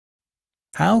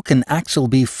How can Axel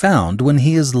be found when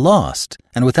he is lost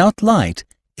and without light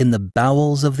in the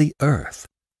bowels of the earth?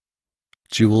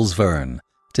 Jules Verne,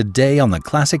 today on the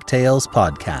Classic Tales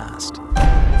podcast.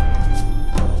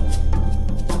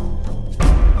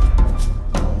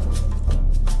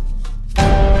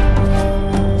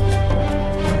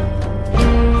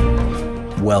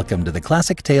 Welcome to the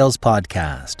Classic Tales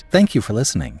podcast. Thank you for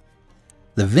listening.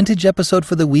 The vintage episode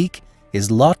for the week is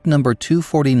lot number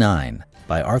 249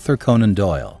 by Arthur Conan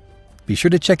Doyle. Be sure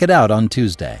to check it out on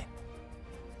Tuesday.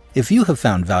 If you have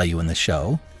found value in the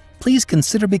show, please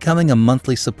consider becoming a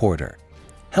monthly supporter.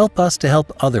 Help us to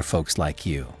help other folks like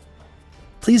you.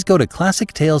 Please go to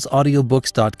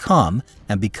classictalesaudiobooks.com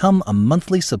and become a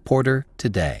monthly supporter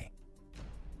today.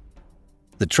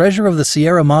 The Treasure of the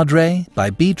Sierra Madre by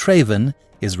B. Traven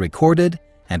is recorded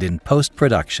and in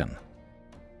post-production.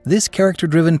 This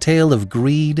character-driven tale of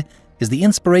greed is the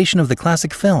inspiration of the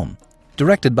classic film,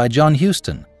 directed by John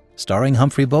Huston, starring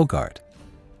Humphrey Bogart.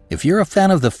 If you're a fan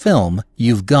of the film,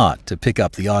 you've got to pick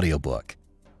up the audiobook.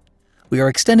 We are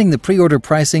extending the pre-order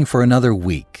pricing for another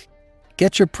week.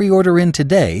 Get your pre-order in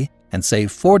today and save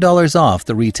 $4 off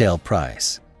the retail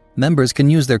price. Members can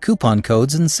use their coupon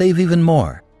codes and save even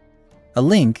more. A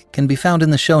link can be found in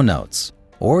the show notes,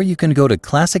 or you can go to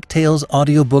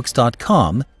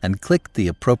classictalesaudiobooks.com and click the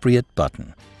appropriate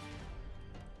button.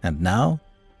 And now,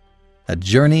 A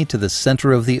Journey to the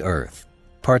Center of the Earth,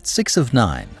 Part 6 of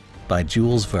 9 by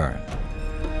Jules Verne.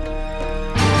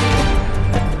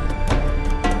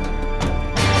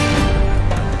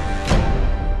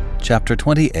 Chapter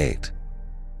 28.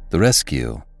 The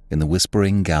Rescue in the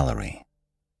Whispering Gallery.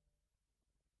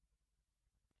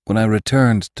 When I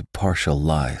returned to partial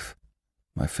life,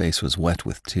 my face was wet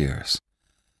with tears.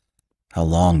 How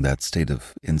long that state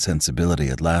of insensibility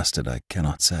had lasted, I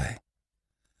cannot say.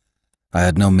 I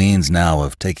had no means now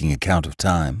of taking account of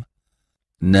time.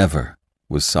 Never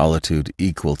was solitude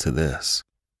equal to this.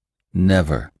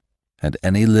 Never had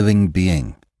any living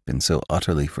being been so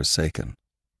utterly forsaken.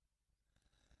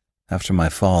 After my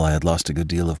fall, I had lost a good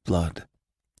deal of blood.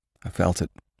 I felt it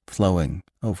flowing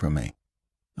over me.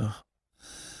 Oh,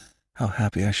 how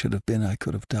happy I should have been I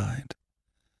could have died.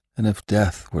 And if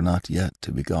death were not yet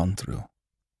to be gone through,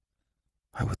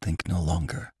 I would think no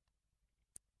longer.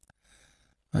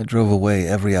 I drove away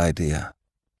every idea,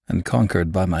 and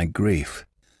conquered by my grief,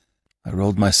 I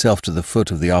rolled myself to the foot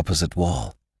of the opposite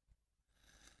wall.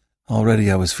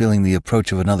 Already I was feeling the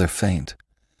approach of another faint,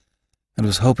 and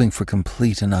was hoping for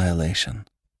complete annihilation,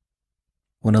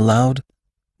 when a loud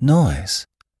noise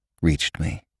reached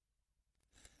me.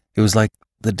 It was like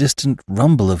the distant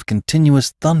rumble of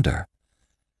continuous thunder,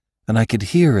 and I could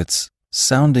hear its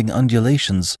sounding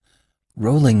undulations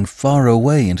rolling far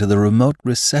away into the remote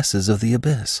recesses of the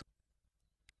abyss.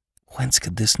 Whence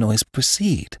could this noise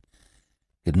proceed?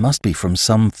 It must be from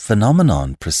some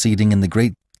phenomenon proceeding in the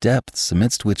great depths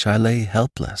amidst which I lay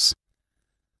helpless.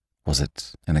 Was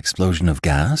it an explosion of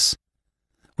gas?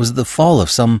 Was it the fall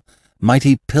of some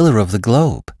mighty pillar of the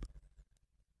globe?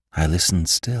 I listened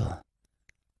still.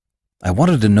 I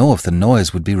wanted to know if the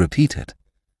noise would be repeated.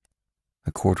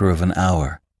 A quarter of an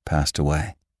hour passed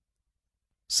away.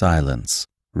 Silence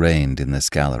reigned in this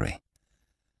gallery.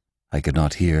 I could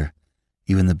not hear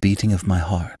even the beating of my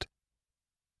heart.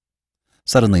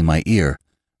 Suddenly my ear,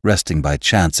 resting by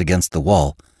chance against the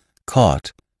wall,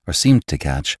 caught, or seemed to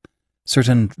catch,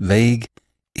 certain vague,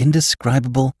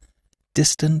 indescribable,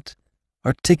 distant,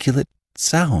 articulate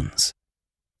sounds,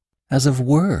 as of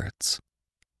words.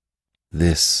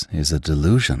 This is a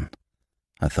delusion,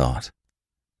 I thought.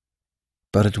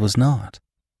 But it was not.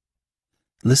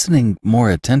 Listening more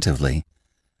attentively,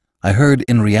 I heard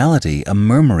in reality a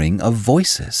murmuring of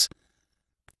voices.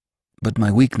 But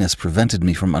my weakness prevented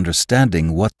me from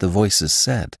understanding what the voices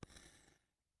said.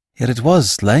 Yet it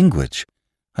was language.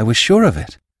 I was sure of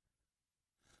it.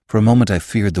 For a moment I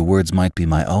feared the words might be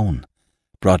my own,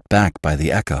 brought back by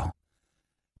the echo.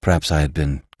 Perhaps I had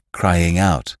been crying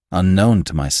out, unknown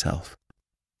to myself.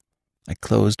 I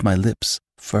closed my lips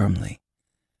firmly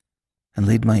and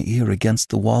laid my ear against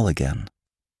the wall again.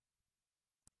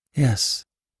 Yes,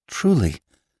 truly,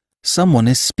 someone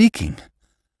is speaking.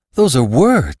 Those are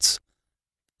words.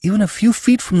 Even a few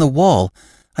feet from the wall,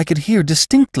 I could hear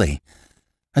distinctly.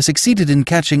 I succeeded in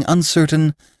catching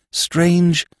uncertain,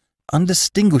 strange,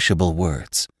 undistinguishable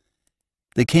words.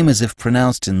 They came as if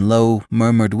pronounced in low,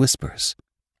 murmured whispers.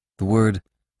 The word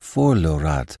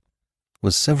 "forlorad"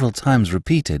 was several times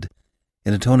repeated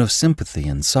in a tone of sympathy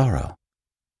and sorrow.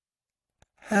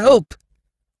 "Help!"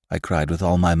 I cried with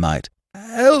all my might.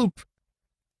 "Help!"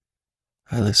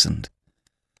 I listened.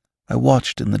 I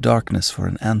watched in the darkness for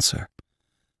an answer,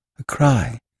 a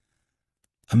cry,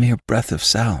 A mere breath of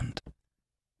sound,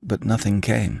 but nothing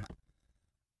came.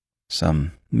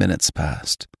 Some minutes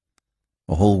passed.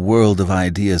 A whole world of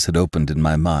ideas had opened in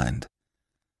my mind.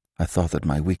 I thought that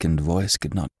my weakened voice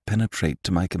could not penetrate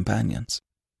to my companions.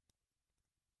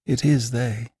 "It is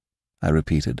they," I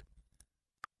repeated.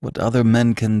 "What other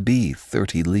men can be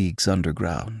 30 leagues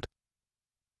underground?"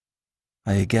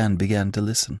 I again began to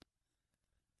listen.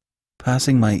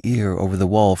 Passing my ear over the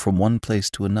wall from one place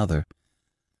to another,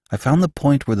 I found the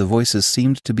point where the voices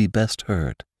seemed to be best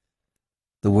heard.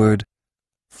 The word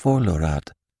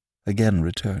 "forlorad" again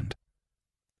returned.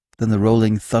 Then the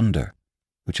rolling thunder,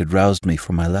 which had roused me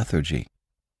from my lethargy.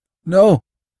 "No,"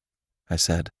 I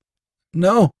said.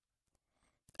 "No.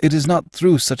 It is not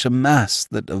through such a mass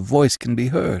that a voice can be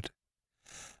heard.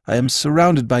 I am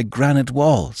surrounded by granite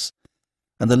walls,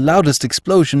 and the loudest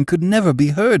explosion could never be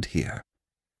heard here.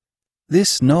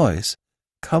 This noise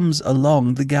comes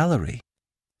along the gallery.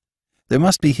 There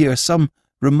must be here some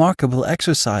remarkable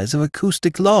exercise of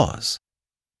acoustic laws."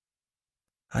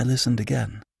 I listened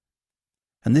again,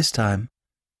 and this time,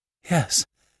 yes,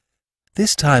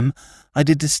 this time I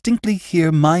did distinctly hear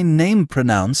my name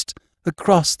pronounced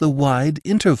across the wide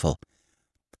interval.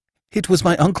 It was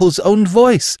my uncle's own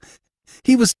voice.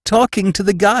 He was talking to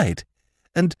the guide,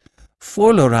 and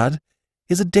 "forlorad"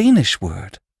 is a Danish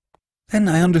word. Then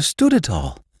I understood it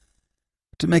all.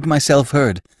 To make myself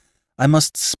heard, I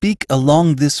must speak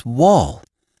along this wall,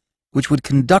 which would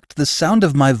conduct the sound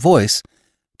of my voice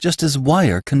just as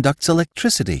wire conducts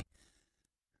electricity.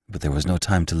 But there was no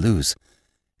time to lose.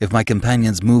 If my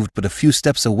companions moved but a few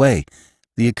steps away,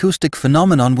 the acoustic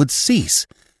phenomenon would cease.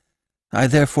 I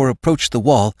therefore approached the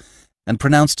wall and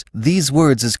pronounced these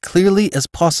words as clearly as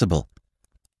possible: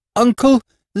 "Uncle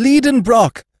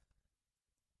Liedenbrock!"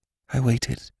 I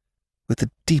waited with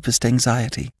the deepest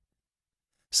anxiety.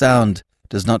 Sound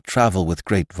does not travel with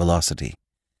great velocity.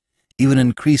 Even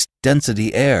increased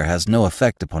density air has no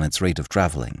effect upon its rate of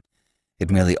traveling. It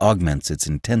merely augments its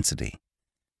intensity.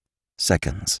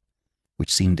 Seconds,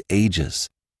 which seemed ages,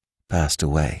 passed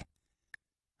away,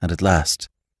 and at last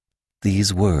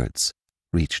these words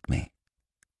reached me.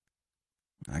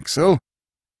 "Axel?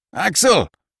 Axel!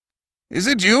 Is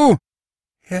it you?"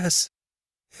 "Yes,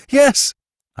 yes,"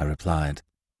 I replied.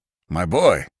 "My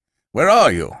boy, where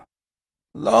are you?"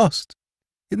 "Lost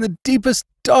in the deepest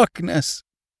darkness."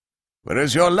 "Where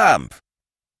is your lamp?"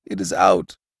 "It is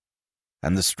out."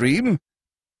 "And the stream?"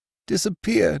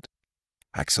 "Disappeared."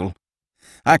 "Axel,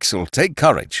 Axel, take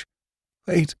courage."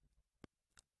 "Wait.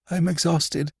 I'm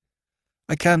exhausted.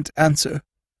 I can't answer.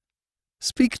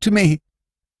 Speak to me."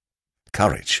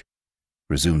 "Courage,"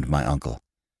 resumed my uncle.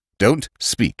 "Don't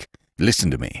speak.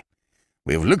 Listen to me.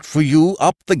 We have looked for you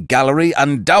up the gallery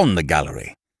and down the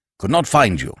gallery. Could not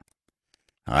find you.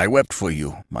 I wept for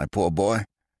you, my poor boy.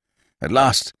 At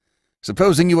last,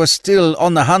 supposing you were still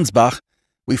on the Hansbach,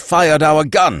 we fired our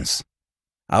guns.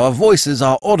 Our voices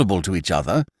are audible to each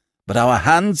other, but our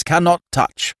hands cannot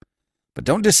touch. But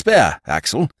don't despair,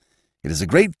 Axel. It is a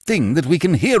great thing that we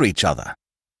can hear each other."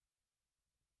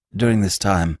 During this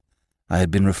time, I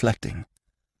had been reflecting.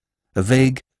 A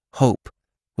vague hope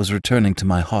was returning to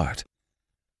my heart.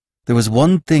 There was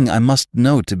one thing I must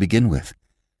know to begin with.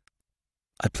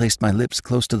 I placed my lips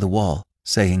close to the wall,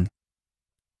 saying,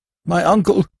 "My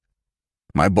uncle."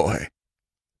 "My boy,"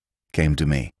 came to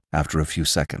me after a few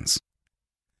seconds.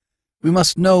 "We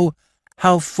must know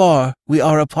how far we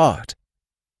are apart."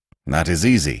 "That is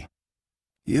easy."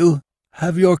 "You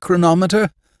have your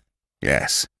chronometer?"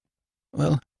 "Yes."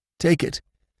 "Well, take it.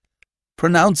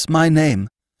 Pronounce my name,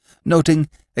 noting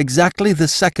exactly the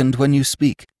second when you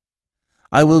speak.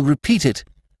 I will repeat it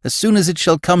as soon as it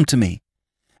shall come to me,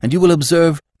 and you will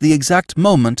observe the exact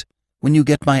moment when you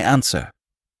get my answer."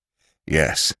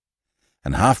 "Yes,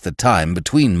 and half the time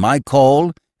between my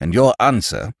call and your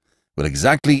answer will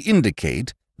exactly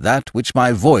indicate that which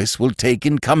my voice will take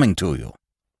in coming to you."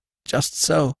 "Just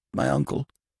so, my uncle."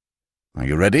 "Are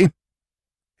you ready?"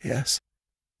 "Yes."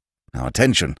 "Now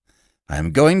attention, I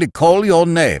am going to call your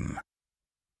name."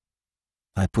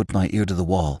 I put my ear to the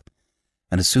wall,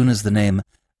 and as soon as the name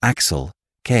Axel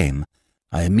came,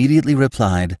 I immediately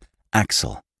replied,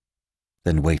 "Axel,"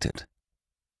 then waited.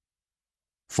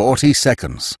 40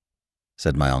 seconds,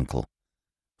 said my uncle.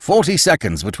 40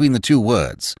 seconds between the two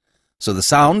words, so the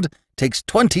sound takes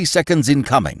 20 seconds in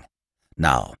coming.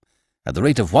 Now, at the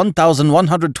rate of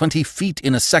 1,120 feet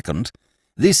in a second,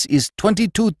 this is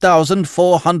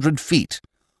 22,400 feet,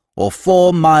 or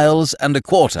 4 miles and a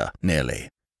quarter, nearly.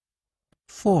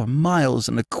 4 miles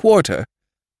and a quarter,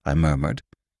 I murmured.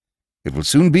 It will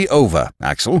soon be over,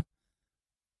 Axel.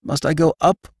 Must I go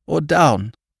up or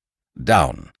down?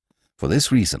 Down, for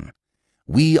this reason.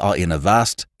 We are in a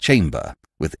vast chamber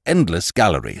with endless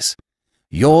galleries.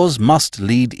 Yours must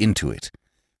lead into it,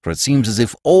 for it seems as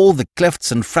if all the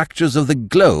clefts and fractures of the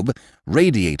globe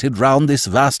radiated round this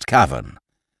vast cavern.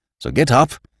 So get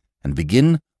up and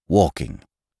begin walking.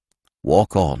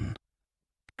 Walk on.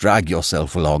 Drag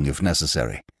yourself along if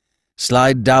necessary.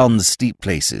 Slide down the steep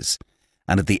places,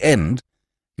 and at the end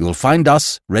you will find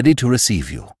us ready to receive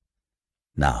you.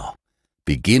 Now,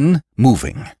 begin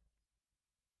moving."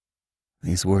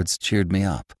 These words cheered me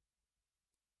up.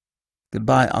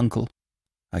 "Goodbye, Uncle,"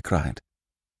 I cried.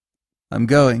 "I'm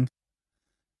going.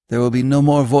 There will be no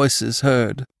more voices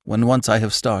heard when once I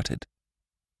have started.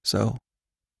 So,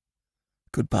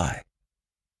 goodbye."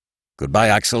 "Goodbye,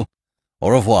 Axel. Au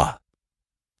revoir."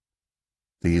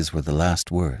 These were the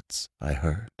last words I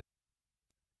heard.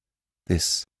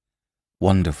 This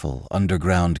wonderful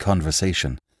underground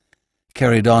conversation,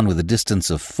 carried on with a distance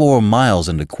of 4 miles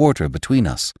and a quarter between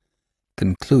us,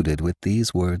 concluded with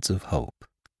these words of hope.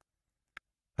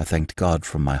 I thanked God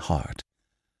from my heart,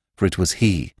 for it was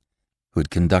He who had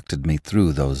conducted me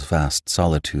through those vast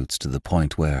solitudes to the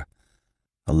point where,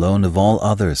 alone of all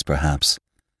others perhaps,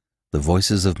 the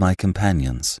voices of my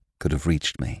companions could have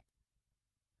reached me.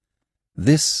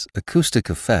 This acoustic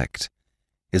effect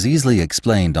is easily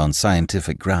explained on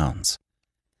scientific grounds.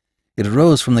 It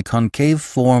arose from the concave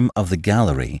form of the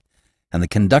gallery and the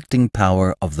conducting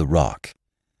power of the rock.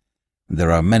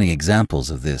 There are many examples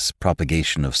of this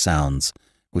propagation of sounds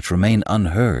which remain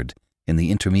unheard in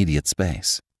the intermediate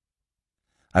space.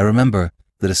 I remember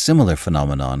that a similar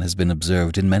phenomenon has been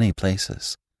observed in many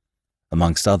places,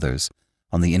 amongst others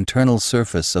on the internal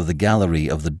surface of the gallery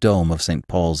of the Dome of St.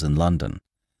 Paul's in London,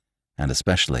 and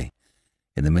especially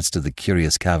in the midst of the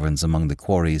curious caverns among the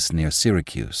quarries near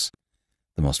Syracuse,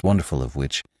 the most wonderful of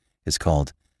which is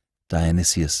called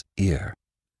Dionysius' Ear.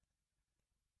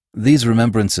 These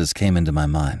remembrances came into my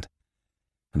mind,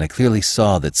 and I clearly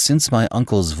saw that since my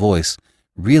uncle's voice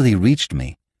really reached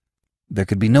me, there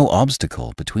could be no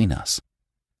obstacle between us.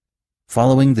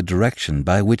 Following the direction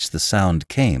by which the sound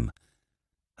came,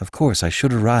 of course I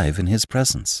should arrive in his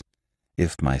presence,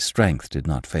 if my strength did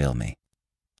not fail me.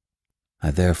 I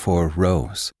therefore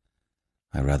rose.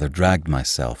 I rather dragged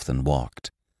myself than walked.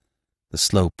 The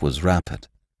slope was rapid,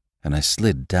 and I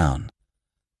slid down.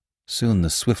 Soon the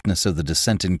swiftness of the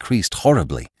descent increased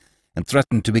horribly, and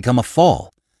threatened to become a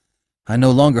fall. I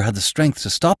no longer had the strength to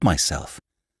stop myself.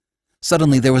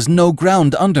 Suddenly there was no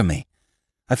ground under me.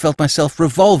 I felt myself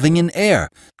revolving in air,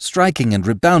 striking and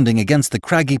rebounding against the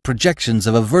craggy projections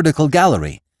of a vertical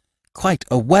gallery. Quite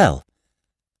a well.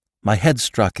 My head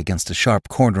struck against a sharp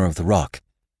corner of the rock,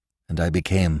 and I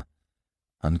became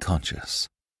unconscious.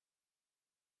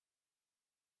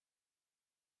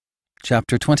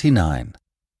 Chapter 29.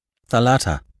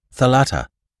 Thalata, Thalata.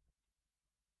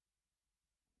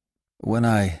 When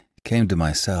I came to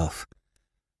myself,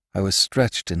 I was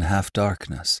stretched in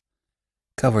half-darkness,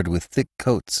 covered with thick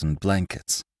coats and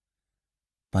blankets.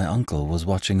 My uncle was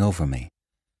watching over me,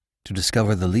 to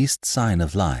discover the least sign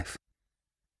of life.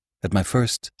 At my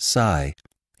first sigh,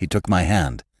 he took my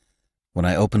hand. When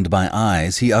I opened my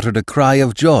eyes, he uttered a cry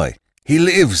of joy. "He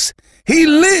lives! He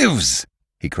lives!"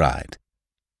 he cried.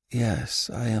 "Yes,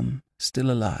 I am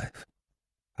still alive,"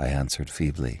 I answered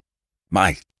feebly.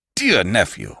 "My dear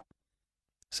nephew,"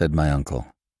 said my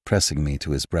uncle, pressing me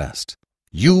to his breast,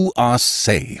 "you are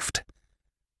saved."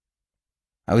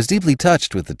 I was deeply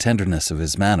touched with the tenderness of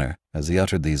his manner as he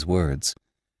uttered these words,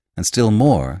 and still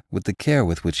more with the care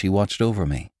with which he watched over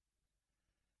me.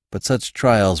 But such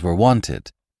trials were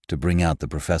wanted to bring out the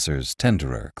professor's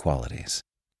tenderer qualities.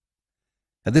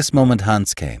 At this moment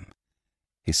Hans came.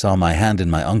 He saw my hand in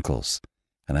my uncle's,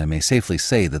 and I may safely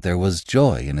say that there was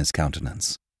joy in his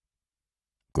countenance.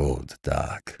 "Good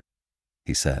dag,"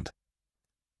 he said.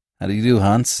 "How do you do,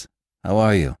 Hans? How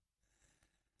are you?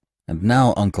 And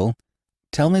now, uncle,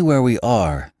 tell me where we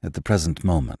are at the present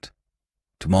moment."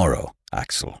 "Tomorrow,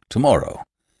 Axel, tomorrow.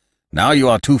 Now you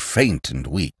are too faint and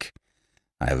weak.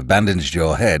 I have bandaged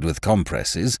your head with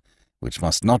compresses, which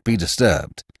must not be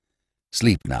disturbed.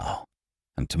 Sleep now,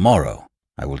 and tomorrow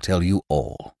I will tell you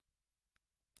all."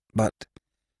 "But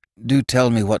do tell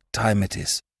me what time it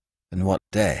is, and what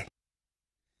day."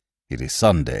 "It is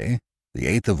Sunday, the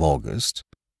 8th of August,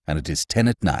 and it is 10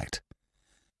 at night.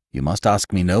 You must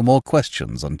ask me no more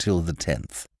questions until the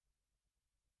 10th.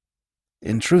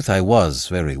 In truth I was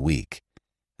very weak,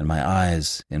 and my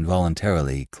eyes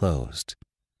involuntarily closed.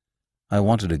 I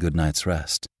wanted a good night's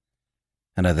rest,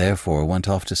 and I therefore went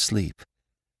off to sleep,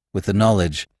 with the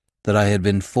knowledge that I had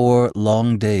been 4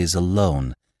 long days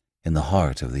alone in the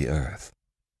heart of the earth.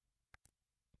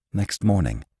 Next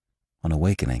morning, on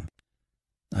awakening,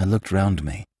 I looked round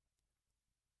me.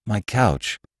 My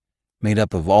couch, made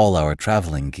up of all our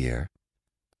traveling gear,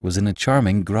 was in a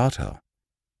charming grotto,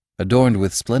 adorned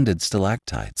with splendid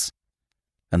stalactites,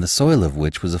 and the soil of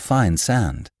which was a fine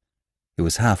sand. It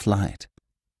was half light.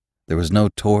 There was no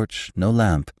torch, no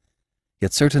lamp,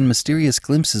 yet certain mysterious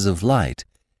glimpses of light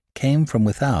came from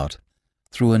without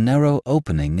through a narrow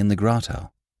opening in the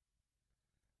grotto.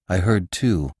 I heard,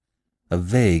 too, a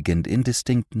vague and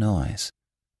indistinct noise,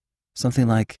 something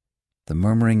like the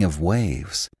murmuring of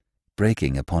waves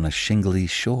breaking upon a shingly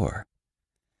shore,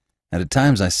 and at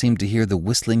times I seemed to hear the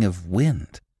whistling of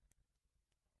wind.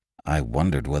 I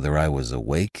wondered whether I was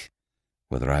awake,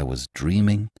 whether I was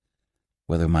dreaming,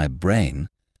 whether my brain,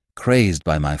 crazed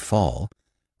by my fall,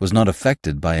 was not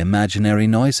affected by imaginary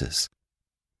noises.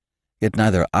 Yet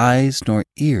neither eyes nor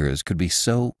ears could be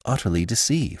so utterly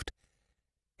deceived.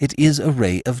 It is a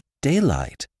ray of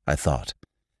daylight, I thought,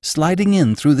 sliding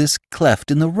in through this cleft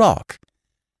in the rock.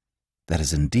 That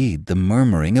is indeed the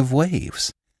murmuring of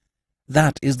waves.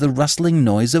 That is the rustling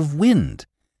noise of wind.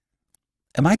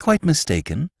 Am I quite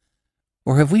mistaken,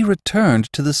 or have we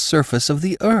returned to the surface of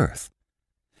the earth?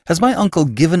 Has my uncle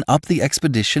given up the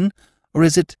expedition, or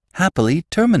is it happily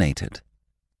terminated?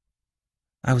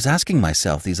 I was asking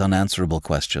myself these unanswerable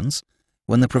questions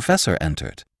when the professor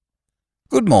entered.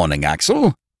 "Good morning,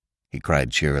 Axel," he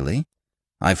cried cheerily.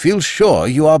 "I feel sure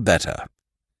you are better."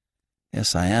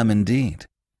 "Yes, I am indeed,"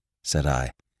 said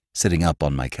I, sitting up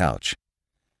on my couch.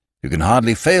 "You can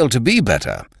hardly fail to be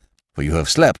better, for you have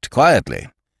slept quietly.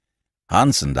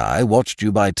 Hans and I watched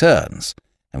you by turns,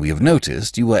 and we have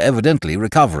noticed you were evidently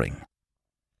recovering."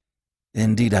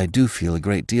 "Indeed, I do feel a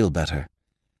great deal better,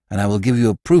 and I will give you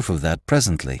a proof of that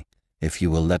presently, if you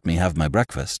will let me have my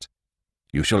breakfast."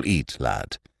 "You shall eat,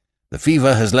 lad. The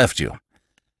fever has left you.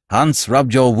 Hans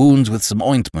rubbed your wounds with some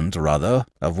ointment or other,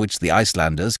 of which the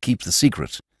Icelanders keep the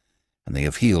secret, and they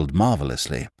have healed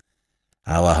marvellously.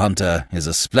 Our hunter is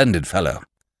a splendid fellow."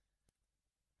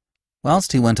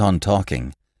 Whilst he went on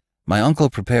talking, my uncle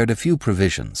prepared a few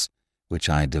provisions, which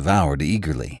I devoured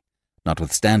eagerly,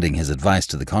 notwithstanding his advice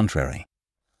to the contrary.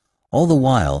 All the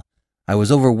while, I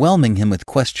was overwhelming him with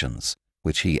questions,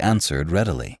 which he answered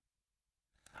readily.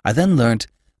 I then learnt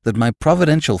that my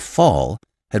providential fall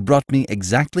had brought me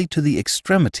exactly to the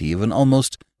extremity of an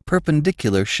almost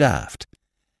perpendicular shaft,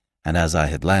 and as I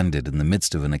had landed in the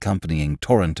midst of an accompanying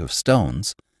torrent of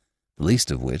stones, the least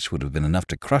of which would have been enough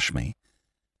to crush me,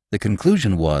 the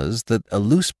conclusion was that a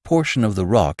loose portion of the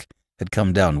rock had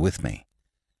come down with me.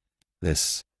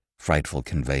 This frightful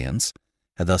conveyance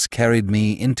had thus carried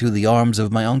me into the arms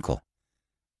of my uncle,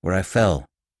 where I fell,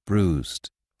 bruised,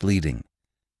 bleeding,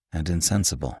 and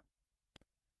insensible.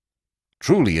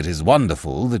 "Truly it is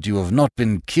wonderful that you have not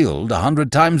been killed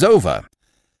 100 times over.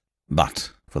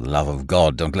 But, for the love of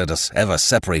God, don't let us ever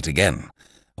separate again,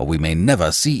 or we may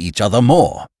never see each other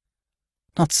more."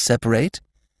 "Not separate?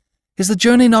 Is the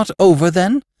journey not over,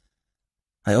 then?"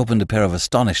 I opened a pair of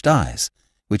astonished eyes,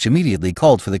 which immediately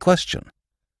called for the question.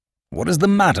 "What is the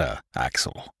matter,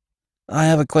 Axel?" "I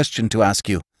have a question to ask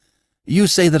you. You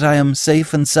say that I am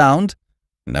safe and sound?"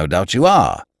 "No doubt you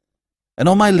are." "And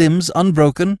all my limbs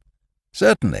unbroken?"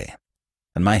 "Certainly."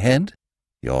 "And my head?"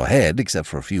 "Your head, except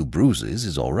for a few bruises,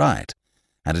 is all right,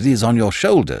 and it is on your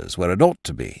shoulders where it ought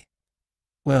to be."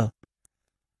 "Well,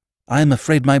 I am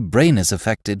afraid my brain is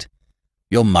affected."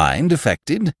 "Your mind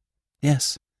affected?"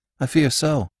 "Yes, I fear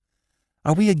so.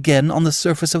 Are we again on the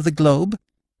surface of the globe?"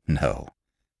 "No,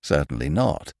 certainly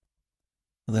not."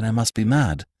 "Then I must be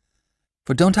mad.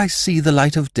 For don't I see the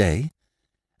light of day?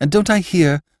 And don't I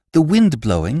hear the wind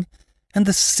blowing, and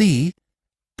the sea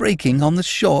breaking on the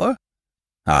shore?"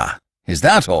 "Ah, is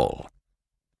that all?"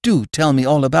 "Do tell me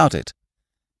all about it."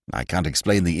 "I can't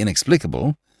explain the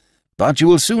inexplicable, but you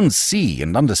will soon see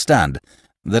and understand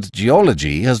that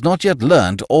geology has not yet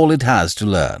learnt all it has to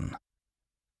learn."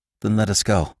 "Then let us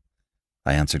go,"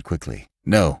 I answered quickly.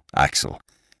 "No, Axel.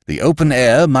 The open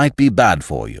air might be bad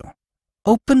for you."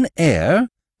 "Open air?"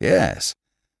 "Yes.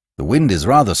 The wind is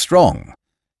rather strong.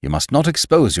 You must not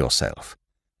expose yourself."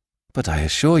 "But I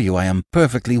assure you I am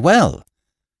perfectly well."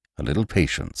 "A little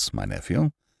patience, my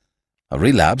nephew. A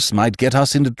relapse might get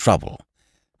us into trouble,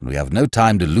 and we have no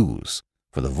time to lose,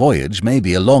 for the voyage may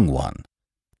be a long one."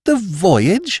 "The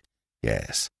voyage?"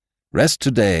 "Yes. Rest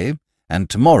today, and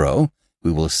tomorrow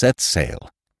we will set sail."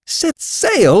 "Set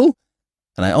sail?"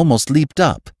 And I almost leaped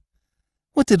up.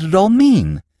 What did it all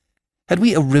mean? Had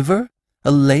we a river,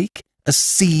 a lake, a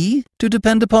sea to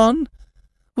depend upon?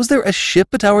 Was there a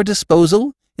ship at our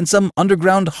disposal in some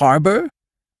underground harbor?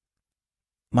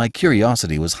 My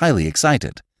curiosity was highly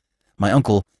excited. My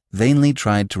uncle vainly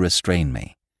tried to restrain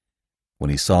me. When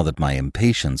he saw that my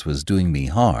impatience was doing me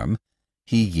harm,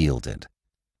 he yielded.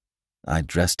 I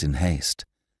dressed in haste.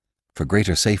 For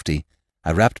greater safety,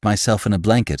 I wrapped myself in a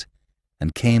blanket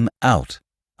and came out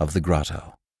of the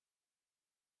grotto.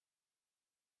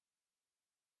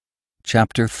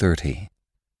 Chapter 30.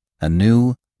 A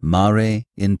New Mare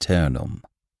Internum.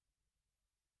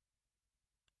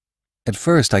 At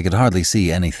first I could hardly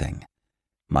see anything.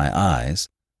 My eyes,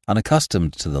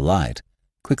 unaccustomed to the light,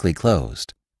 quickly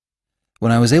closed.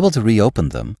 When I was able to reopen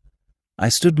them, I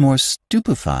stood more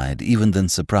stupefied even than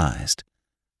surprised.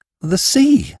 "The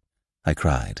sea!" I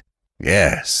cried.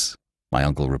 "Yes," my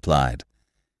uncle replied.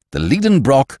 "The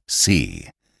Liedenbrock Sea.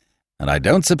 And I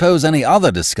don't suppose any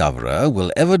other discoverer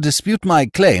will ever dispute my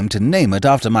claim to name it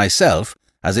after myself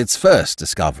as its first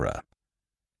discoverer."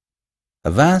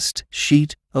 A vast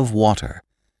sheet of water,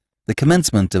 the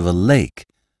commencement of a lake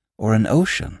or an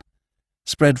ocean,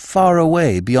 spread far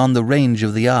away beyond the range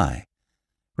of the eye,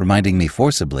 reminding me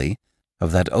forcibly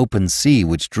of that open sea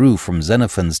which drew from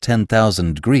Xenophon's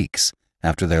 10,000 Greeks,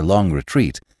 after their long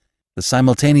retreat, the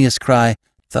simultaneous cry,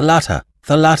 "Thalata,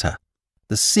 Thalata!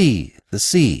 The sea, the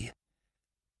sea!"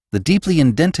 The deeply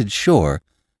indented shore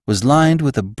was lined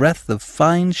with a breadth of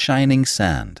fine shining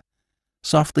sand,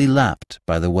 softly lapped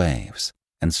by the waves,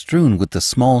 and strewn with the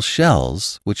small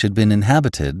shells which had been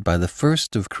inhabited by the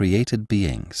first of created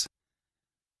beings.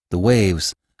 The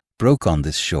waves broke on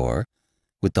this shore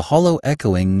with the hollow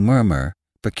echoing murmur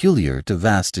peculiar to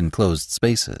vast enclosed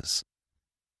spaces.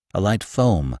 A light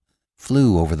foam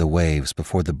flew over the waves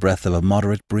before the breath of a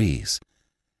moderate breeze,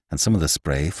 and some of the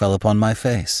spray fell upon my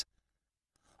face.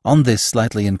 On this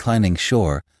slightly inclining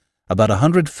shore, about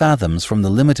 100 fathoms from the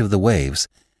limit of the waves,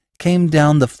 came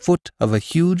down the foot of a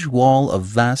huge wall of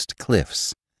vast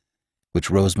cliffs, which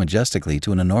rose majestically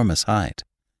to an enormous height.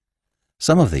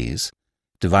 Some of these,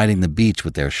 dividing the beach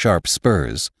with their sharp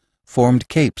spurs, formed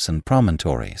capes and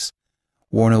promontories,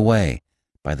 worn away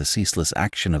by the ceaseless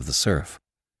action of the surf.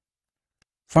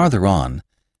 Farther on,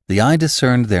 the eye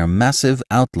discerned their massive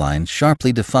outline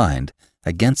sharply defined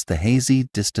against the hazy,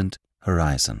 distant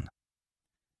horizon.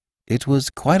 It was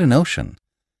quite an ocean,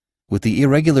 with the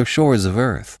irregular shores of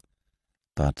earth,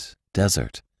 but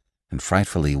desert and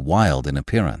frightfully wild in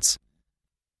appearance.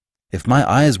 If my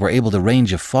eyes were able to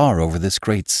range afar over this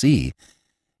great sea,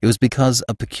 it was because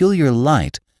a peculiar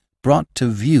light brought to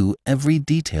view every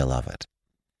detail of it.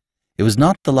 It was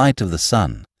not the light of the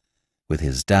sun, with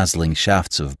his dazzling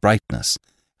shafts of brightness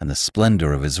and the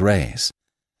splendor of his rays,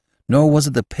 nor was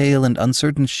it the pale and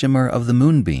uncertain shimmer of the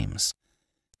moonbeams,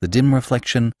 the dim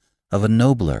reflection of a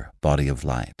nobler body of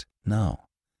light. No.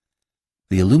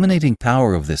 The illuminating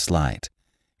power of this light,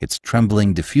 its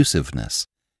trembling diffusiveness,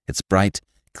 its bright,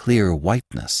 clear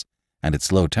whiteness, and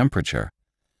its low temperature,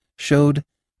 showed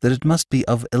that it must be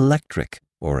of electric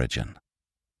origin.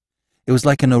 It was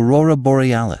like an aurora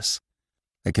borealis,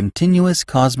 a continuous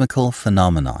cosmical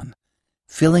phenomenon,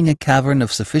 filling a cavern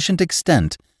of sufficient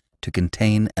extent to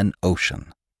contain an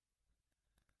ocean.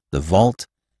 The vault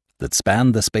that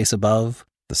spanned the space above,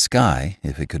 the sky,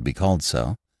 if it could be called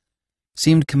so,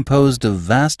 seemed composed of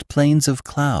vast plains of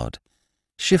cloud,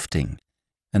 shifting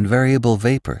and variable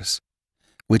vapors,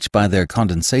 which by their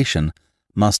condensation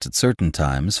must at certain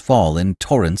times fall in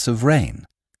torrents of rain.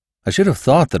 I should have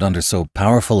thought that under so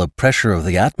powerful a pressure of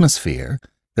the atmosphere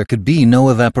there could be no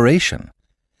evaporation,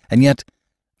 and yet,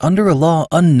 under a law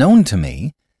unknown to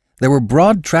me, there were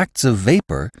broad tracts of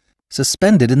vapor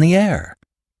suspended in the air.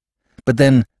 But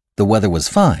then the weather was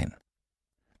fine.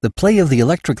 The play of the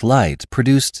electric light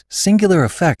produced singular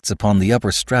effects upon the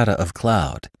upper strata of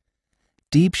cloud.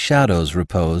 Deep shadows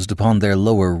reposed upon their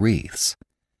lower wreaths,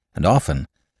 and often,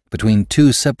 between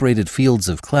two separated fields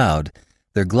of cloud,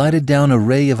 there glided down a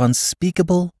ray of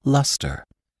unspeakable luster.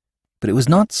 But it was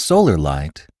not solar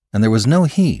light, and there was no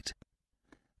heat.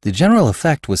 The general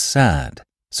effect was sad,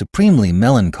 supremely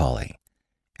melancholy.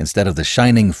 Instead of the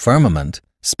shining firmament,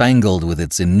 spangled with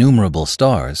its innumerable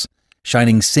stars,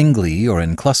 shining singly or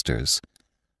in clusters,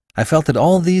 I felt that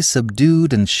all these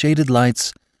subdued and shaded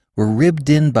lights were ribbed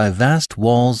in by vast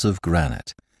walls of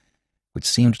granite, which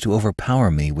seemed to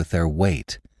overpower me with their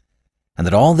weight, and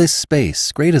that all this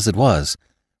space, great as it was,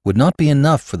 would not be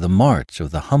enough for the march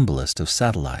of the humblest of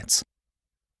satellites.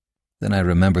 Then I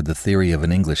remembered the theory of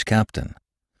an English captain,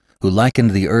 who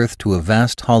likened the earth to a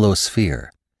vast hollow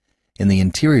sphere, in the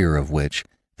interior of which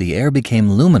the air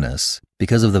became luminous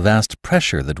because of the vast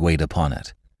pressure that weighed upon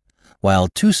it, while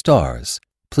two stars,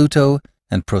 Pluto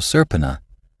and Proserpina,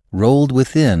 rolled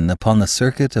within upon the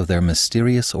circuit of their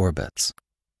mysterious orbits.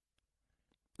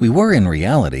 We were, in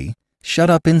reality,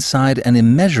 shut up inside an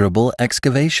immeasurable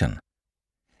excavation.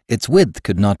 Its width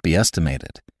could not be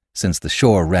estimated, since the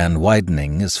shore ran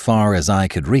widening as far as eye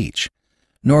could reach,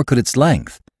 nor could its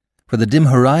length, for the dim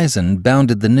horizon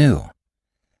bounded the new.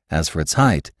 As for its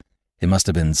height, it must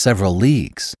have been several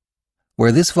leagues.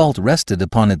 Where this vault rested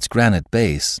upon its granite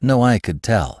base, no eye could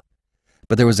tell,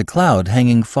 but there was a cloud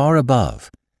hanging far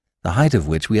above, the height of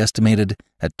which we estimated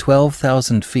at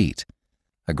 12,000 feet,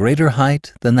 a greater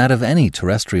height than that of any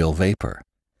terrestrial vapor,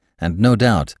 and no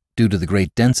doubt due to the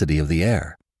great density of the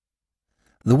air.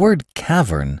 The word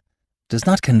cavern does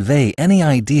not convey any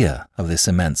idea of this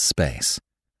immense space.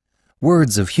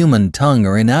 Words of human tongue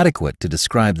are inadequate to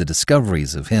describe the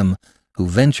discoveries of him who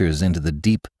ventures into the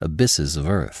deep abysses of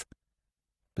earth.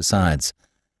 Besides,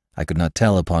 I could not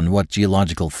tell upon what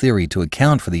geological theory to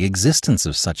account for the existence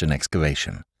of such an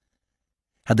excavation.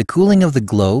 Had the cooling of the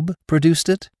globe produced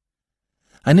it?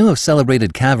 I knew of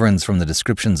celebrated caverns from the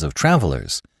descriptions of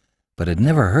travelers, but had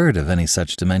never heard of any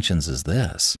such dimensions as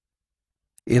this.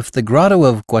 If the grotto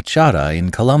of Guachara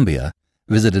in Colombia,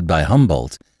 visited by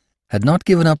Humboldt, had not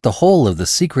given up the whole of the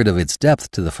secret of its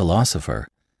depth to the philosopher,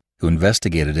 who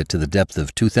investigated it to the depth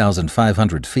of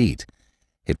 2,500 feet,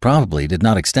 it probably did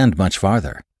not extend much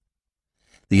farther.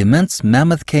 The immense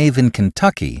Mammoth Cave in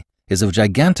Kentucky is of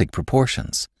gigantic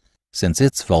proportions, since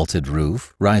its vaulted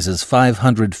roof rises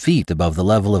 500 feet above the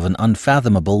level of an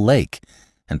unfathomable lake,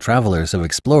 and travelers have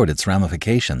explored its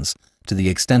ramifications to the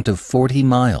extent of 40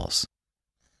 miles.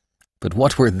 But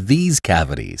what were these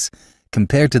cavities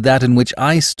compared to that in which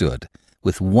I stood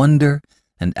with wonder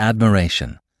and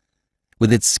admiration,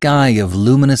 with its sky of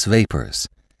luminous vapors,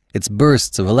 its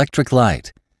bursts of electric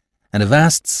light, and a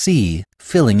vast sea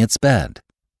filling its bed?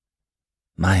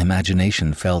 My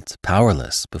imagination felt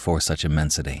powerless before such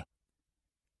immensity.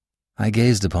 I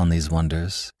gazed upon these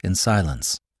wonders in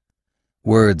silence.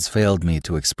 Words failed me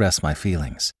to express my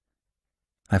feelings.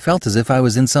 I felt as if I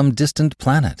was in some distant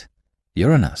planet,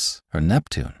 Uranus or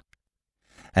Neptune,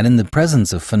 and in the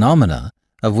presence of phenomena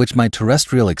of which my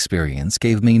terrestrial experience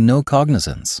gave me no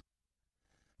cognizance.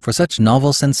 For such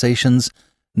novel sensations,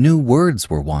 new words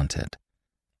were wanted,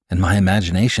 and my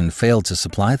imagination failed to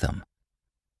supply them.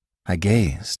 I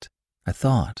gazed, I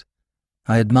thought,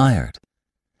 I admired,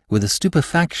 with a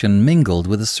stupefaction mingled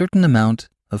with a certain amount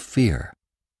of fear.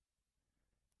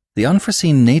 The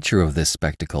unforeseen nature of this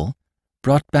spectacle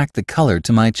brought back the color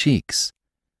to my cheeks.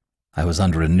 I was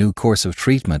under a new course of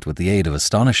treatment with the aid of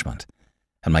astonishment,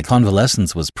 and my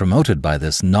convalescence was promoted by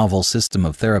this novel system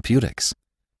of therapeutics.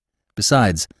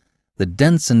 Besides, the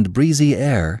dense and breezy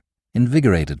air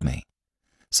invigorated me,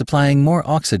 supplying more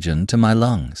oxygen to my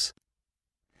lungs.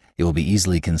 It will be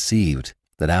easily conceived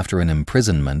that after an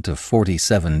imprisonment of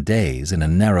 47 days in a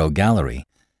narrow gallery,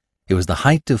 it was the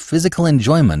height of physical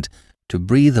enjoyment to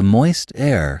breathe a moist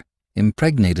air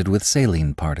impregnated with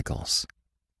saline particles.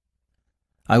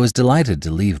 I was delighted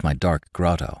to leave my dark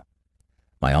grotto.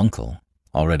 My uncle,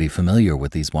 already familiar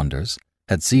with these wonders,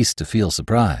 had ceased to feel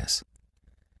surprise.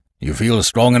 "You feel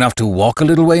strong enough to walk a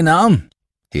little way now?"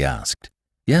 he asked.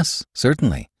 "Yes,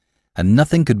 certainly, and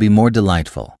nothing could be more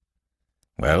delightful."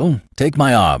 "Well, take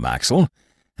my arm, Axel,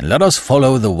 and let us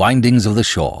follow the windings of the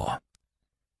shore."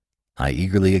 I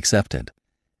eagerly accepted,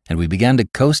 and we began to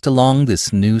coast along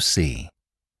this new sea.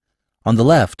 On the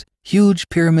left, huge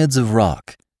pyramids of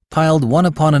rock, piled one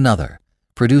upon another,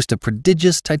 produced a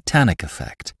prodigious titanic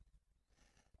effect.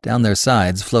 Down their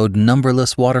sides flowed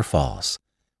numberless waterfalls,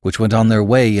 which went on their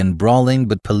way in brawling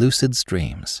but pellucid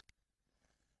streams.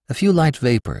 A few light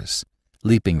vapors,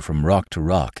 leaping from rock to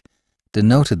rock,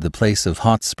 denoted the place of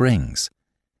hot springs,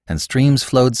 and streams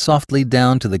flowed softly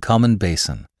down to the common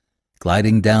basin,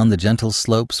 gliding down the gentle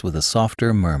slopes with a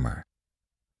softer murmur.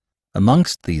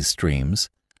 Amongst these streams,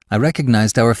 I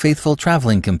recognized our faithful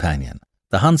traveling companion,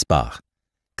 the Hansbach,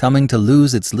 coming to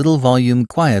lose its little volume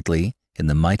quietly in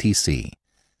the mighty sea,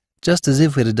 just as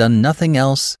if it had done nothing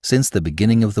else since the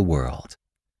beginning of the world.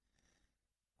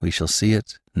 "We shall see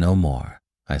it no more,"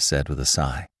 I said with a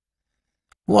sigh.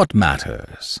 "What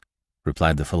matters,"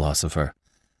 replied the philosopher,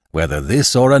 "whether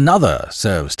this or another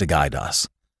serves to guide us?"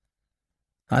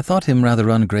 I thought him rather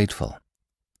ungrateful.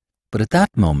 But at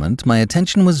that moment my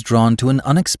attention was drawn to an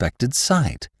unexpected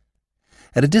sight.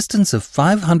 At a distance of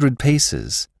 500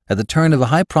 paces, at the turn of a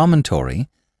high promontory,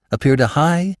 appeared a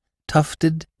high,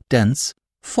 tufted, dense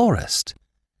forest.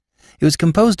 It was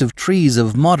composed of trees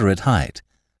of moderate height,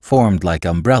 formed like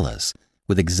umbrellas,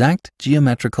 with exact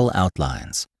geometrical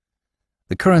outlines.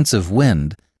 The currents of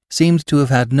wind seemed to have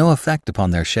had no effect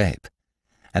upon their shape,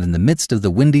 and in the midst of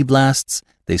the windy blasts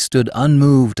they stood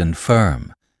unmoved and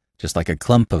firm, just like a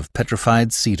clump of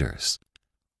petrified cedars.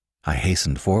 I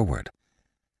hastened forward.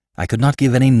 I could not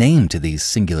give any name to these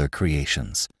singular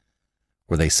creations.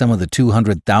 Were they some of the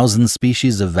 200,000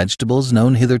 species of vegetables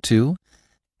known hitherto?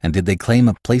 And did they claim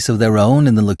a place of their own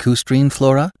in the lacustrine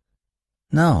flora?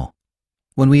 No.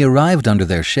 When we arrived under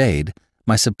their shade,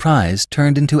 my surprise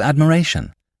turned into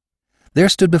admiration. There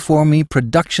stood before me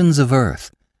productions of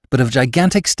earth, but of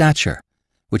gigantic stature,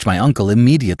 which my uncle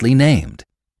immediately named.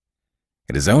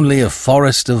 "It is only a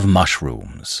forest of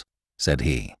mushrooms," said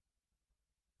he.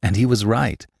 And he was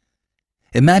right.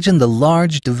 Imagine the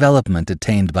large development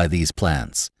attained by these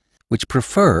plants, which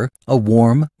prefer a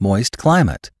warm, moist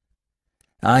climate.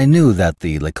 I knew that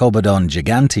the Lycobodon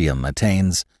giganteum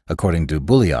attains, according to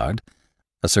Bulliard,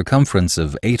 a circumference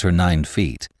of 8 or 9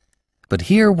 feet, but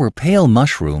here were pale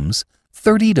mushrooms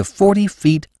 30 to 40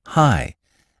 feet high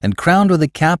and crowned with a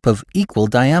cap of equal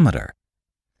diameter.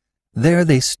 There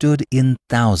they stood in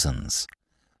thousands.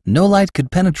 No light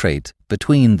could penetrate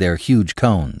between their huge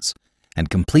cones, and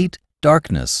complete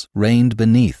darkness reigned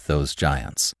beneath those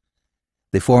giants.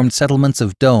 They formed settlements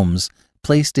of domes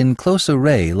placed in close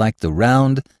array like the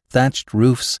round, thatched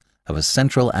roofs of a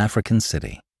Central African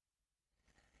city.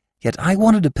 Yet I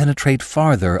wanted to penetrate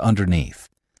farther underneath,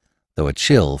 though a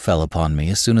chill fell upon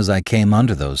me as soon as I came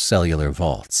under those cellular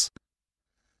vaults.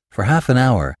 For half an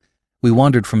hour, we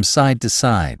wandered from side to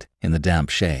side in the damp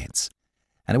shades,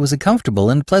 and it was a comfortable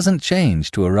and pleasant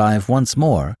change to arrive once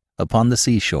more upon the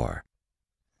seashore.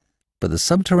 But the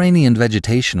subterranean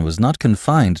vegetation was not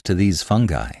confined to these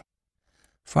fungi.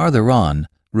 Farther on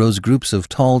rose groups of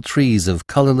tall trees of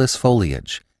colorless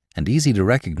foliage and easy to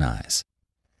recognize.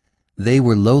 They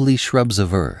were lowly shrubs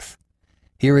of earth,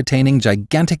 here attaining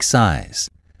gigantic size,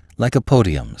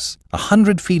 lycopodiums,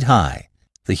 100 feet high,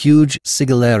 the huge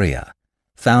sigillaria,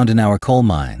 found in our coal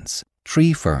mines,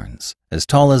 tree ferns, as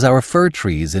tall as our fir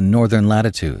trees in northern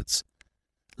latitudes,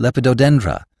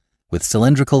 lepidodendra, with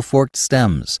cylindrical forked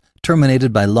stems,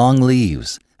 terminated by long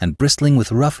leaves and bristling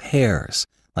with rough hairs,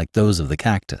 like those of the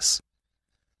cactus.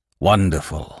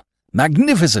 "Wonderful!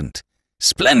 Magnificent!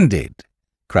 Splendid!"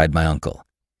 cried my uncle.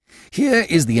 "Here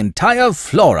is the entire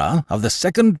flora of the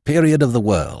second period of the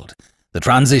world, the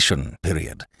transition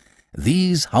period.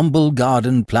 These humble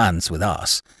garden plants with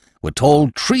us were tall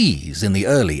trees in the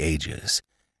early ages.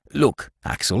 Look,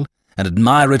 Axel, and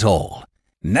admire it all.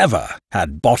 Never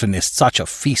had botanists such a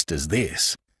feast as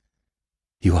this."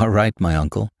 You are right, my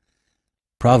uncle.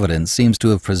 Providence seems to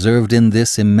have preserved in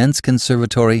this immense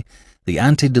conservatory the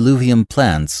antediluvian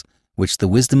plants which the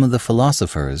wisdom of the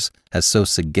philosophers has so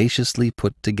sagaciously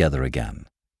put together again.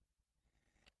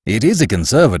 "It is a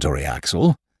conservatory,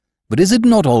 Axel, but is it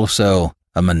not also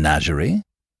a menagerie?"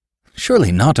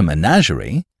 "Surely not a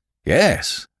menagerie."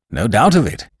 "Yes, no doubt of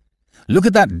it. Look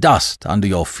at that dust under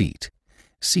your feet.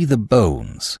 See the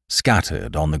bones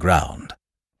scattered on the ground."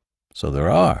 "So there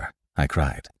are," I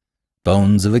cried,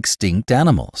 "bones of extinct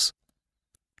animals."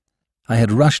 I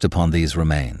had rushed upon these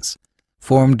remains,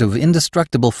 formed of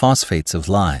indestructible phosphates of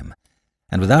lime,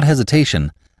 and without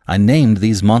hesitation I named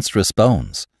these monstrous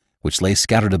bones, which lay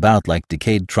scattered about like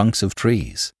decayed trunks of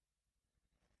trees.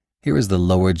 "Here is the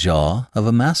lower jaw of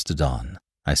a mastodon,"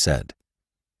 I said.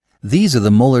 "These are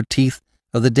the molar teeth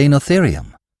of the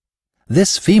Deinotherium.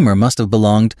 This femur must have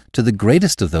belonged to the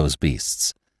greatest of those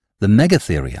beasts, the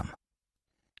Megatherium.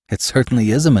 It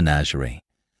certainly is a menagerie,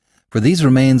 for these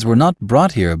remains were not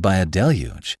brought here by a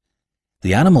deluge.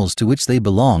 The animals to which they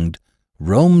belonged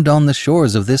roamed on the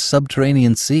shores of this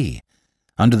subterranean sea,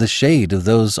 under the shade of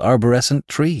those arborescent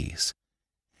trees.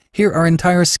 Here are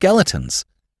entire skeletons,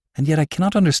 and yet I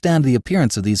cannot understand the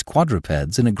appearance of these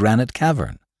quadrupeds in a granite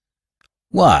cavern."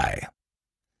 "Why?"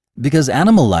 "Because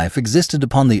animal life existed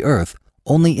upon the earth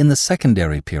only in the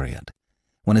secondary period,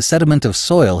 when a sediment of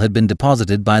soil had been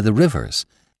deposited by the rivers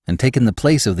and taken the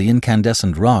place of the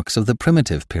incandescent rocks of the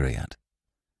primitive period."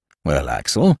 "Well,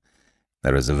 Axel,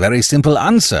 there is a very simple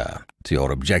answer to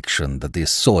your objection that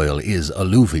this soil is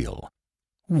alluvial."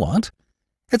 "What?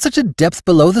 At such a depth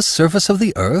below the surface of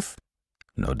the earth?"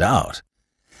 "No doubt.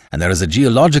 And there is a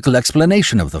geological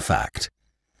explanation of the fact.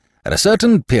 At a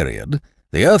certain period,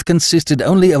 the earth consisted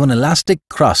only of an elastic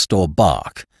crust or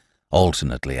bark,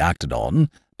 alternately acted on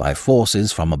by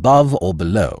forces from above or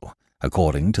below,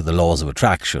 according to the laws of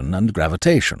attraction and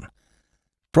gravitation.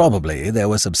 Probably there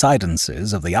were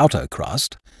subsidences of the outer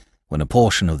crust, when a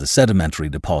portion of the sedimentary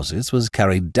deposits was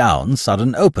carried down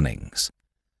sudden openings."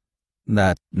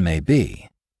 "That may be,"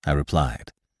 I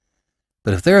replied.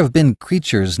 "But if there have been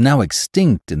creatures now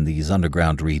extinct in these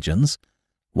underground regions,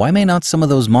 why may not some of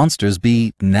those monsters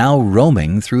be now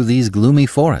roaming through these gloomy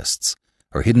forests,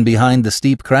 or hidden behind the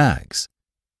steep crags?"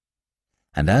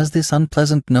 And as this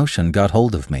unpleasant notion got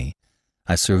hold of me,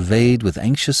 I surveyed with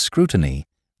anxious scrutiny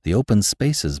the open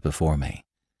spaces before me.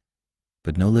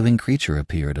 but no living creature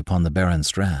appeared upon the barren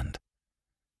strand.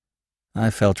 I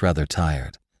felt rather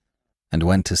tired, and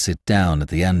went to sit down at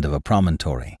the end of a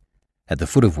promontory, at the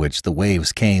foot of which the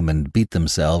waves came and beat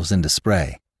themselves into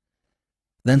spray.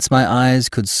 Thence my eyes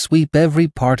could sweep every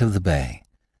part of the bay.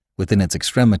 Within its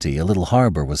extremity a little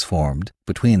harbor was formed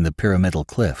between the pyramidal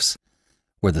cliffs,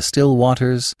 where the still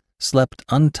waters slept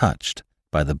untouched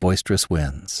by the boisterous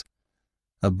winds.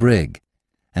 A brig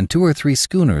and 2 or 3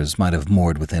 schooners might have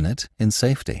moored within it in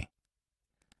safety.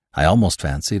 I almost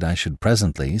fancied I should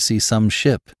presently see some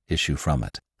ship issue from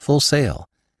it, full sail,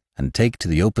 and take to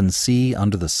the open sea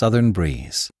under the southern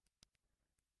breeze.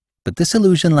 But this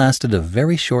illusion lasted a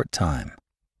very short time.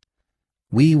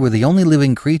 We were the only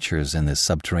living creatures in this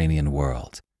subterranean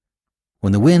world.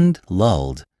 When the wind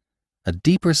lulled, a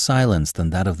deeper silence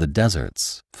than that of the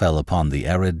deserts fell upon the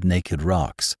arid, naked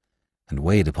rocks and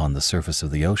weighed upon the surface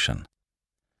of the ocean.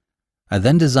 I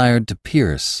then desired to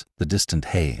pierce the distant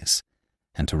haze,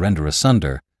 and to render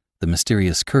asunder the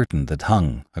mysterious curtain that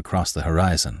hung across the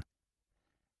horizon.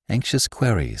 Anxious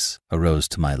queries arose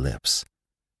to my lips.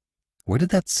 Where did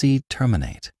that sea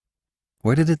terminate?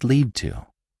 Where did it lead to?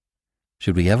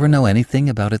 Should we ever know anything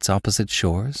about its opposite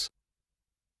shores?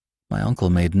 My uncle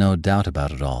made no doubt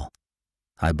about it all.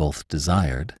 I both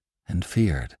desired and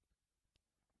feared.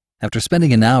 After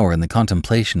spending an hour in the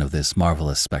contemplation of this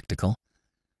marvelous spectacle,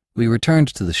 we returned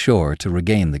to the shore to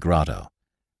regain the grotto,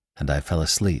 and I fell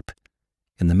asleep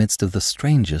in the midst of the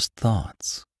strangest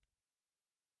thoughts.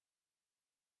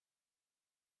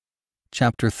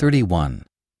 Chapter 31.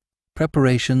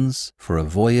 Preparations for a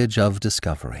Voyage of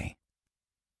Discovery.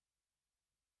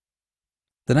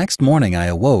 The next morning I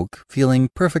awoke feeling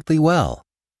perfectly well.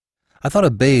 I thought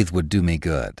a bathe would do me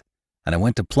good, and I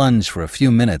went to plunge for a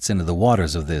few minutes into the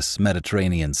waters of this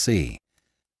Mediterranean Sea,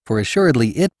 for assuredly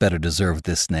it better deserved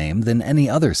this name than any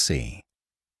other sea.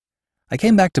 I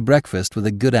came back to breakfast with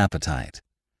a good appetite.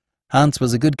 Hans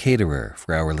was a good caterer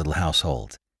for our little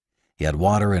household. He had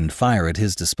water and fire at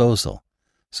his disposal,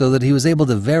 so that he was able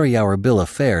to vary our bill of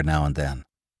fare now and then.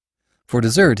 For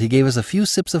dessert he gave us a few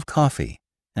sips of coffee,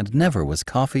 and never was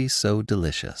coffee so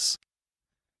delicious.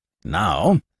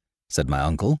 "Now," said my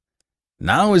uncle,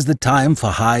 "now is the time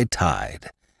for high tide,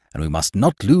 and we must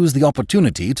not lose the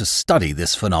opportunity to study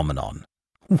this phenomenon."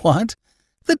 "What?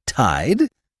 The tide?"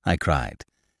 I cried.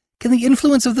 "Can the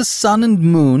influence of the sun and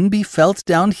moon be felt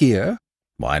down here?"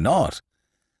 "Why not?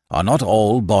 Are not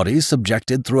all bodies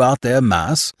subjected throughout their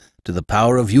mass to the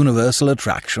power of universal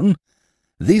attraction?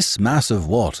 This mass of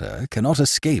water cannot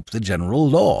escape the general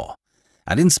law,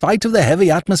 and in spite of the heavy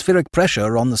atmospheric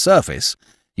pressure on the surface,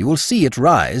 you will see it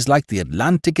rise like the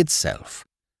Atlantic itself."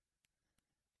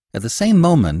 At the same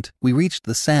moment we reached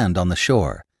the sand on the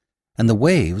shore, and the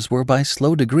waves were by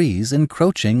slow degrees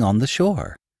encroaching on the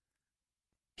shore.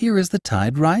 "Here is the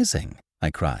tide rising," I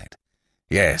cried.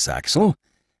 "Yes, Axel,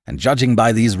 and judging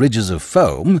by these ridges of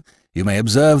foam, you may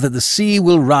observe that the sea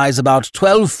will rise about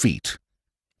 12 feet.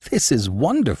 "This is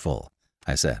wonderful,"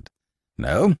 I said.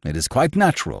 "No, it is quite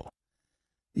natural."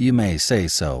 "You may say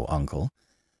so, uncle,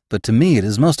 but to me it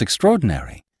is most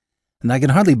extraordinary, and I can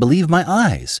hardly believe my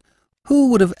eyes. Who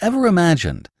would have ever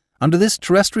imagined, under this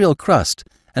terrestrial crust,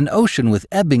 an ocean with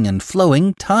ebbing and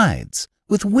flowing tides,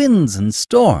 with winds and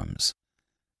storms?"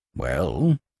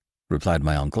 "Well," replied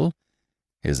my uncle,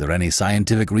 "is there any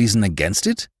scientific reason against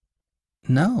it?"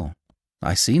 "No,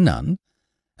 I see none,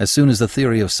 as soon as the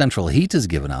theory of central heat is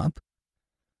given up."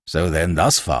 "So then,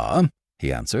 thus far,"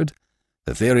 he answered,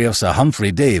 "the theory of Sir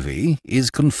Humphrey Davy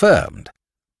is confirmed."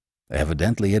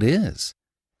 "Evidently it is.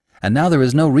 And now there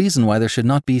is no reason why there should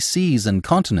not be seas and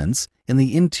continents in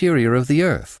the interior of the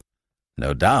earth."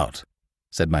 "No doubt,"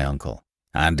 said my uncle,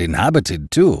 "and inhabited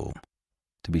too."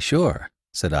 "To be sure,"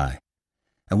 said I.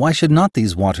 "And why should not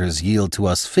these waters yield to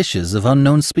us fishes of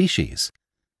unknown species?"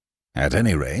 "At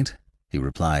any rate," he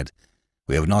replied,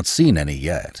 "we have not seen any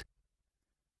yet."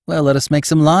 "Well, let us make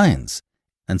some lines,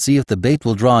 and see if the bait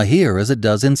will draw here as it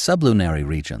does in sublunary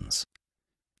regions."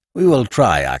 "We will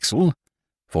try, Axel,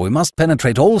 for we must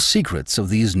penetrate all secrets of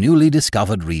these newly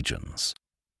discovered regions."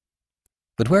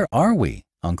 "But where are we,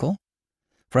 uncle?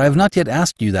 For I have not yet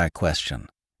asked you that question,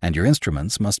 and your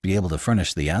instruments must be able to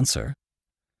furnish the answer."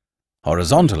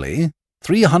 "Horizontally,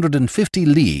 350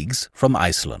 leagues from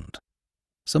Iceland."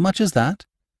 "So much as that?"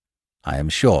 "I am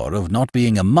sure of not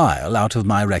being a mile out of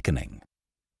my reckoning."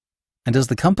 "And does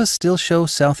the compass still show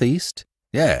southeast?"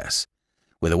 "Yes,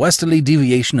 with a westerly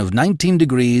deviation of 19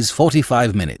 degrees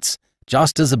 45 minutes,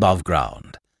 just as above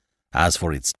ground. As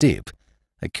for its dip,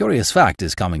 a curious fact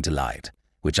is coming to light,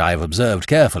 which I have observed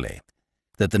carefully,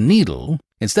 that the needle,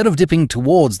 instead of dipping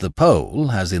towards the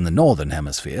pole, as in the northern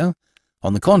hemisphere,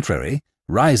 on the contrary,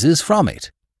 rises from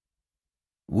it."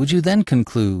 "Would you then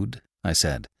conclude," I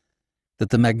said, "that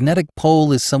the magnetic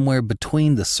pole is somewhere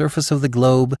between the surface of the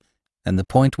globe and the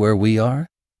point where we are?"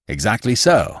 "Exactly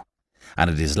so, and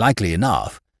it is likely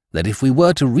enough that if we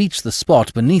were to reach the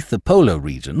spot beneath the polar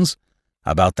regions,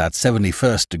 about that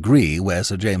 71st degree where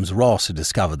Sir James Ross had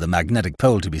discovered the magnetic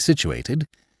pole to be situated,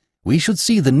 we should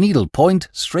see the needle point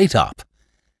straight up.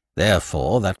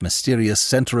 Therefore, that mysterious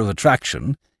centre of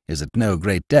attraction is at no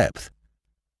great depth."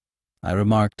 I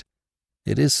remarked,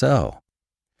 "It is so.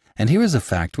 And here is a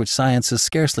fact which science has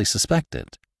scarcely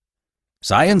suspected."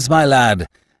 "Science, my lad,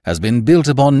 has been built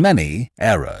upon many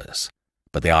errors,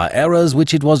 but they are errors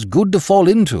which it was good to fall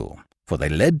into, for they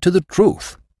led to the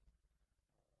truth."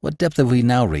 "What depth have we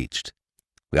now reached?"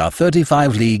 "We are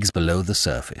 35 leagues below the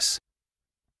surface."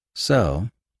 "So,"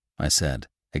 I said,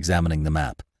 examining the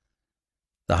map,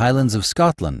 "the highlands of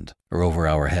Scotland are over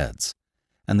our heads,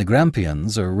 and the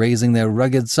Grampians are raising their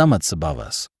rugged summits above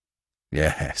us."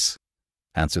 "Yes,"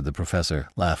 answered the professor,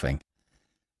 laughing.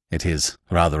 "It is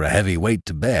rather a heavy weight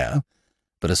to bear,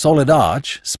 but a solid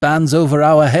arch spans over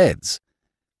our heads.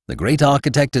 The great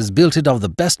architect has built it of the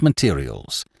best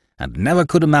materials, and never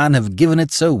could a man have given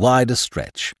it so wide a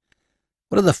stretch.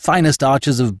 What are the finest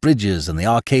arches of bridges and the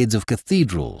arcades of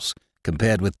cathedrals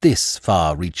compared with this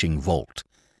far-reaching vault,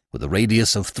 with a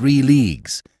radius of 3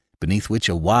 leagues, beneath which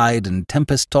a wide and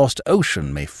tempest-tossed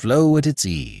ocean may flow at its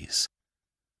ease?"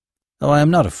 "Oh, I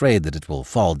am not afraid that it will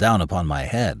fall down upon my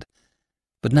head.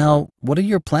 But now, what are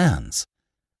your plans?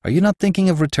 Are you not thinking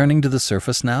of returning to the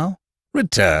surface now?"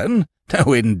 "Return?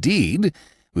 No, indeed.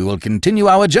 We will continue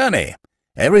our journey,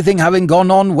 everything having gone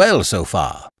on well so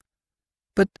far."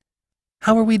 "But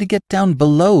how are we to get down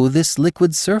below this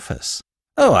liquid surface?"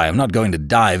 "Oh, I am not going to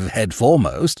dive head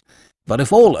foremost, but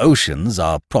if all oceans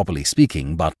are, properly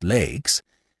speaking, but lakes,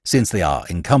 since they are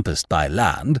encompassed by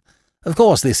land, of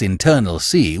course this internal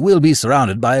sea will be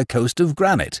surrounded by a coast of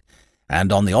granite,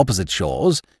 and on the opposite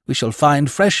shores we shall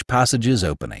find fresh passages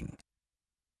opening."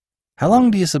 "How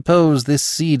long do you suppose this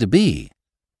sea to be?"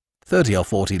 30 or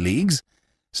 40 leagues,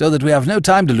 so that we have no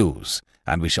time to lose,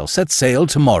 and we shall set sail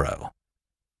tomorrow."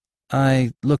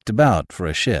 I looked about for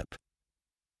a ship.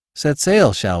 "Set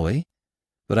sail, shall we?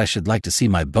 But I should like to see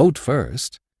my boat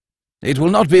first." "It will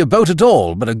not be a boat at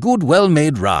all, but a good,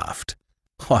 well-made raft."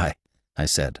 "Why," I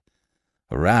said,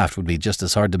 "a raft would be just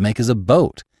as hard to make as a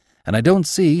boat, and I don't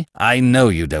see—" "I know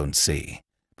you don't see,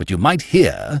 but you might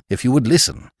hear if you would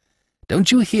listen.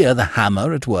 Don't you hear the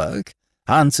hammer at work?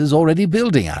 Hans is already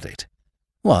building at it."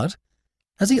 "What?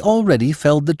 Has he already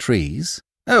felled the trees?"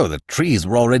 "Oh, the trees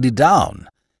were already down.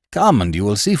 Come, and you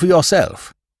will see for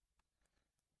yourself."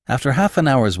 After half an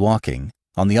hour's walking,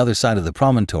 on the other side of the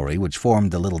promontory which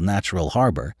formed the little natural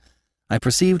harbor, I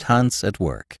perceived Hans at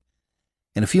work.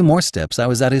 In a few more steps I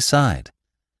was at his side.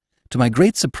 To my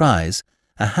great surprise,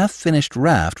 a half-finished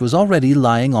raft was already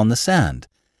lying on the sand,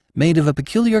 made of a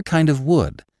peculiar kind of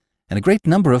wood, and a great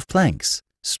number of planks,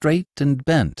 straight and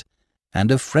bent,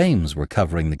 and of frames were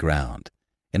covering the ground,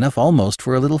 enough almost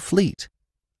for a little fleet.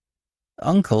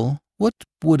 "Uncle, what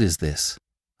wood is this?"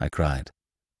 I cried.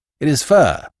 "It is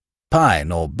fir,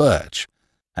 pine or birch,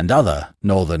 and other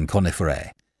northern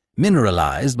coniferae,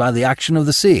 mineralized by the action of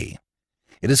the sea.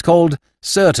 It is called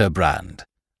surturbrand,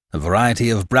 a variety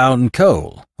of brown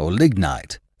coal or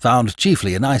lignite found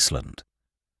chiefly in Iceland."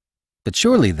 "But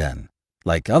surely then,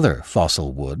 like other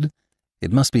fossil wood,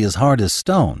 it must be as hard as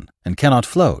stone and cannot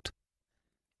float."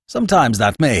 "Sometimes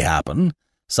that may happen.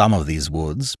 Some of these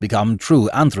woods become true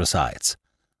anthracites,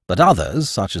 but others,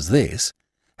 such as this,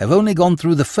 have only gone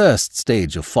through the first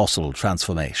stage of fossil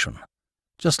transformation.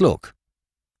 Just look,"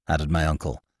 added my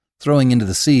uncle, throwing into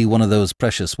the sea one of those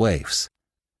precious waifs.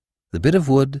 The bit of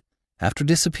wood, after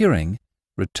disappearing,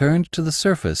 returned to the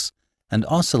surface and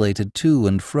oscillated to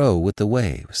and fro with the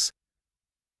waves.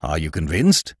 "Are you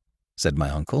convinced?" said my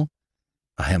uncle.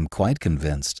 "I am quite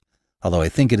convinced, although I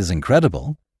think it is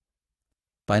incredible."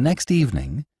 By next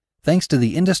evening, thanks to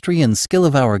the industry and skill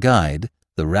of our guide,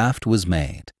 the raft was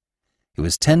made. It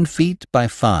was 10 feet by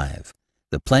 5,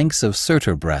 the planks of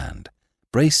surturbrand,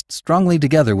 braced strongly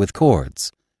together with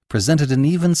cords, presented an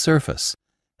even surface,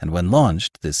 and when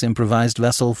launched, this improvised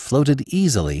vessel floated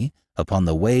easily upon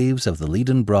the waves of the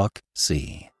Liedenbrock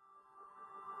Sea.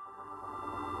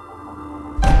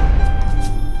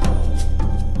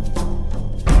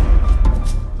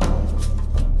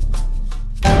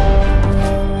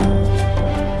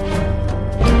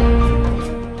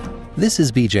 This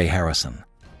is B.J. Harrison.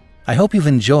 I hope you've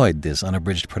enjoyed this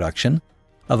unabridged production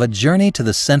of A Journey to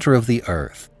the Center of the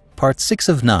Earth, Part 6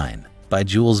 of 9 by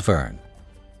Jules Verne.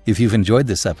 If you've enjoyed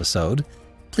this episode,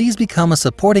 please become a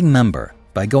supporting member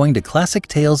by going to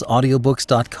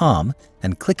classictalesaudiobooks.com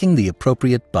and clicking the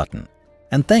appropriate button.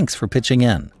 And thanks for pitching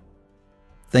in.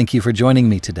 Thank you for joining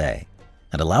me today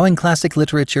and allowing classic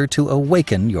literature to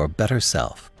awaken your better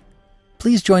self.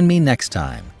 Please join me next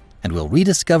time, and we'll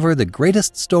rediscover the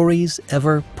greatest stories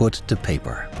ever put to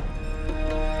paper.